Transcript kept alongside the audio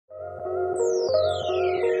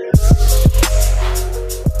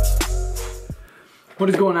What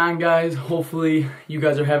is going on, guys? Hopefully you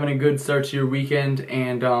guys are having a good start to your weekend,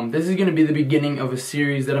 and this is going to be the beginning of a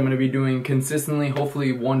series that I'm going to be doing consistently,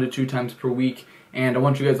 hopefully 1 to 2 times per week, and I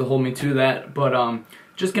want you guys to hold me to that. But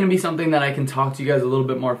just going to be something that I can talk to you guys a little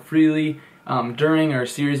bit more freely during, or a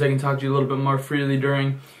series I can talk to you a little bit more freely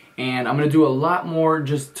during. And I'm going to do a lot more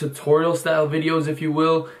just tutorial style videos, if you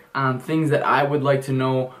will, on things that I would like to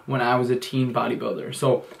know when I was a teen bodybuilder.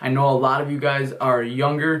 So I know a lot of you guys are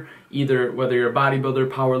younger, either whether you're a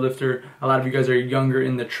bodybuilder, power lifter, a lot of you guys are younger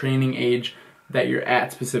in the training age that you're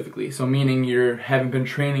at specifically. So meaning you haven't been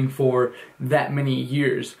training for that many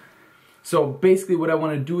years. So basically what I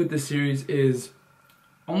want to do with this series is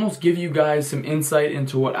almost give you guys some insight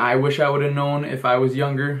into what I wish I would have known if I was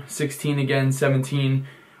younger, 16 again, 17,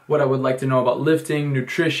 what I would like to know about lifting,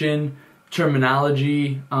 nutrition,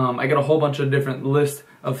 terminology. I got a whole bunch of different lists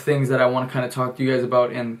of things that I want to kind of talk to you guys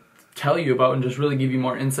about and tell you about and just really give you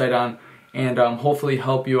more insight on, and hopefully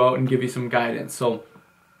help you out and give you some guidance. So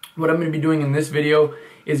what I'm going to be doing in this video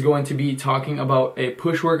is going to be talking about a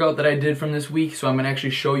push workout that I did from this week. So I'm going to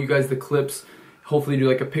actually show you guys the clips, hopefully do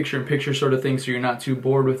like a picture-in-picture sort of thing so you're not too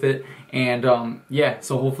bored with it. And yeah,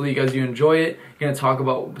 so hopefully you guys enjoy it. I'm going to talk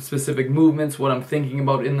about specific movements, what I'm thinking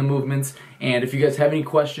about in the movements, and if you guys have any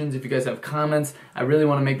questions, if you guys have comments, I really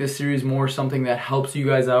want to make this series more something that helps you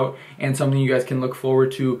guys out and something you guys can look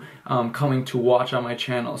forward to coming to watch on my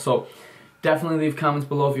channel. So definitely leave comments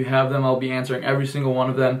below if you have them. I'll be answering every single one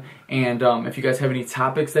of them. And if you guys have any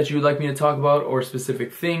topics that you would like me to talk about or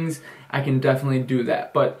specific things, I can definitely do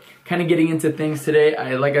that. But kind of getting into things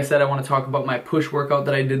today, like I said, I want to talk about my push workout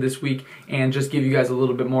that I did this week and just give you guys a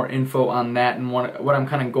little bit more info on that and what I'm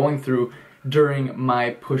kind of going through during my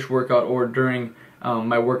push workout or during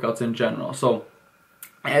my workouts in general. So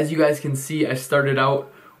as you guys can see, I started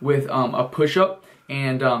out with a push-up.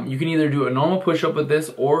 And you can either do a normal push-up with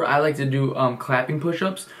this, or I like to do clapping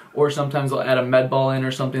push-ups, or sometimes I'll add a med ball in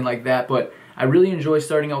or something like that. But I really enjoy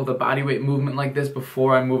starting out with a bodyweight movement like this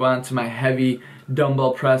before I move on to my heavy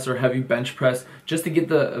dumbbell press or heavy bench press, just to get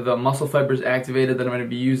the muscle fibers activated that I'm going to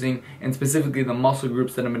be using, and specifically the muscle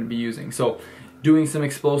groups that I'm going to be using. So doing some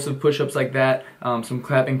explosive push-ups like that, some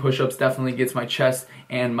clapping push-ups definitely gets my chest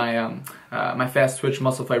and my my fast twitch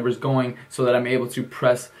muscle fibers going so that I'm able to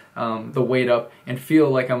press the weight up and feel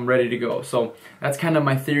like I'm ready to go. So that's kind of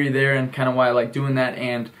my theory there and kind of why I like doing that.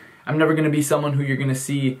 And I'm never going to be someone who you're going to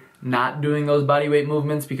see not doing those bodyweight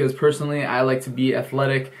movements, because personally I like to be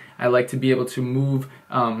athletic. I like to be able to move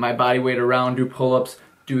my body weight around, do pull-ups,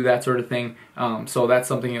 do that sort of thing. So that's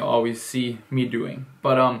something you'll always see me doing.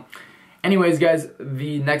 But anyways, guys,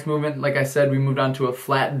 the next movement, like I said, we moved on to a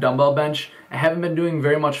flat dumbbell bench. I haven't been doing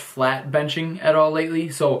very much flat benching at all lately,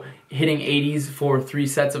 so hitting 80s for 3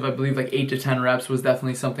 sets of, I believe, like 8 to 10 reps was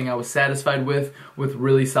definitely something I was satisfied with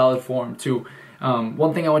really solid form too.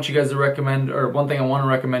 One thing I want you guys to recommend, or one thing I want to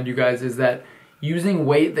recommend you guys, is that using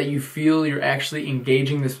weight that you feel you're actually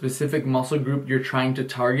engaging the specific muscle group you're trying to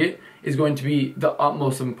target is going to be the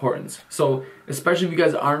utmost importance. So especially if you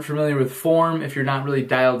guys aren't familiar with form, if you're not really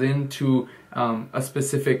dialed into a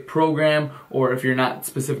specific program, or if you're not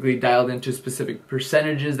specifically dialed into specific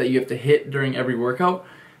percentages that you have to hit during every workout,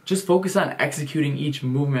 just focus on executing each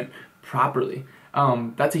movement properly.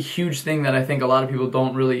 That's a huge thing that I think a lot of people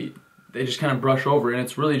don't really, they just kind of brush over, and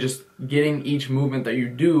it's really just getting each movement that you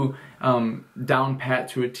do down pat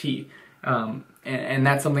to a T. And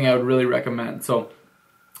that's something I would really recommend. So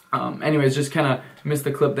anyways, just kind of missed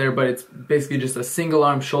the clip there, but it's basically just a single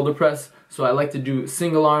arm shoulder press. So I like to do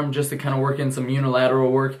single arm just to kind of work in some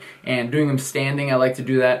unilateral work, and doing them standing, I like to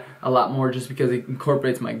do that a lot more just because it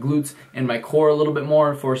incorporates my glutes and my core a little bit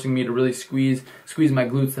more, forcing me to really squeeze my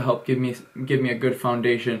glutes to help give me a good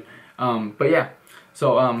foundation. But yeah,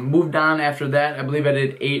 so moved on after that. I believe I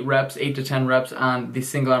did 8 to 10 reps on the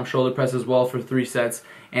single arm shoulder press as well for 3 sets,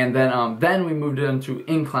 and then we moved into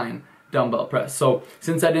incline dumbbell press. So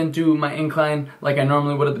since I didn't do my incline like I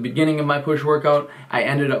normally would at the beginning of my push workout, I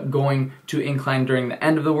ended up going to incline during the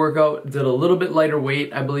end of the workout. Did a little bit lighter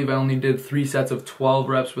weight. I believe I only did 3 sets of 12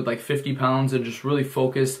 reps with like 50 pounds, and just really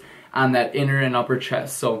focused on that inner and upper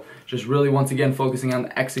chest. So just really, once again, focusing on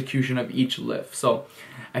the execution of each lift. So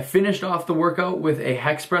I finished off the workout with a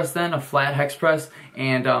hex press then, a flat hex press,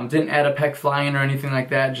 and didn't add a pec fly-in or anything like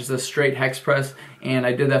that, just a straight hex press, and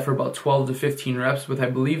I did that for about 12 to 15 reps with, I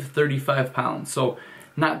believe, 35 pounds. So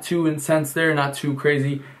not too intense there, not too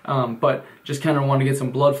crazy, but just kind of want to get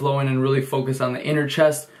some blood flowing and really focus on the inner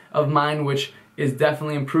chest of mine, which is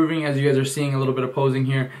definitely improving, as you guys are seeing a little bit of posing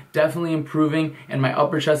here. Definitely improving, and my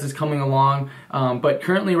upper chest is coming along. But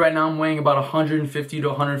currently right now I'm weighing about 150 to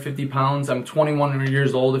 150 pounds. I'm 21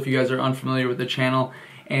 years old if you guys are unfamiliar with the channel.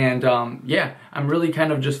 And yeah, I'm really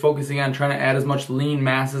kind of just focusing on trying to add as much lean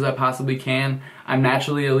mass as I possibly can. I'm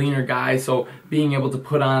naturally a leaner guy, so being able to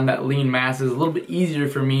put on that lean mass is a little bit easier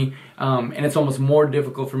for me, and it's almost more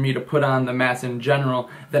difficult for me to put on the mass in general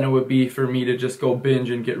than it would be for me to just go binge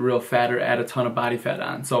and get real fat or add a ton of body fat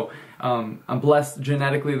on. So I'm blessed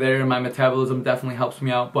genetically there, and my metabolism definitely helps me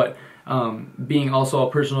out, but being also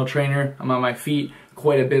a personal trainer, I'm on my feet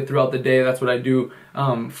quite a bit throughout the day. That's what I do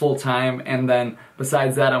full time, and then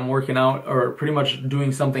besides that I'm working out or pretty much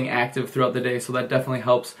doing something active throughout the day, so that definitely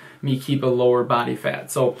helps me keep a lower body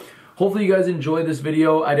fat. So hopefully you guys enjoyed this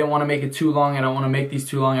video. I didn't want to make it too long. I don't want to make these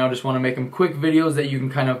too long. I just want to make them quick videos that you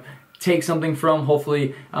can kind of take something from.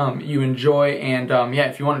 Hopefully you enjoy, and yeah,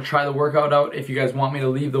 if you want to try the workout out, if you guys want me to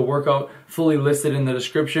leave the workout fully listed in the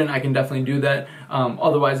description, I can definitely do that.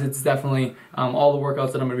 Otherwise, it's definitely all the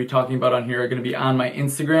workouts that I'm going to be talking about on here are going to be on my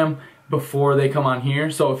Instagram before they come on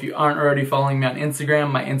here. So if you aren't already following me on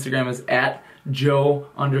Instagram, my Instagram is at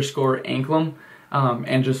joe_anklem,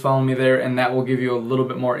 and just follow me there, and that will give you a little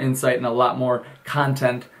bit more insight and a lot more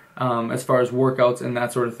content as far as workouts and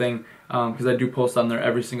that sort of thing, because I do post on there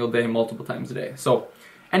every single day, multiple times a day. So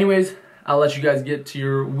anyways, I'll let you guys get to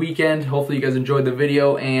your weekend. Hopefully you guys enjoyed the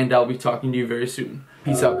video, and I'll be talking to you very soon.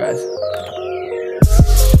 Peace out, guys.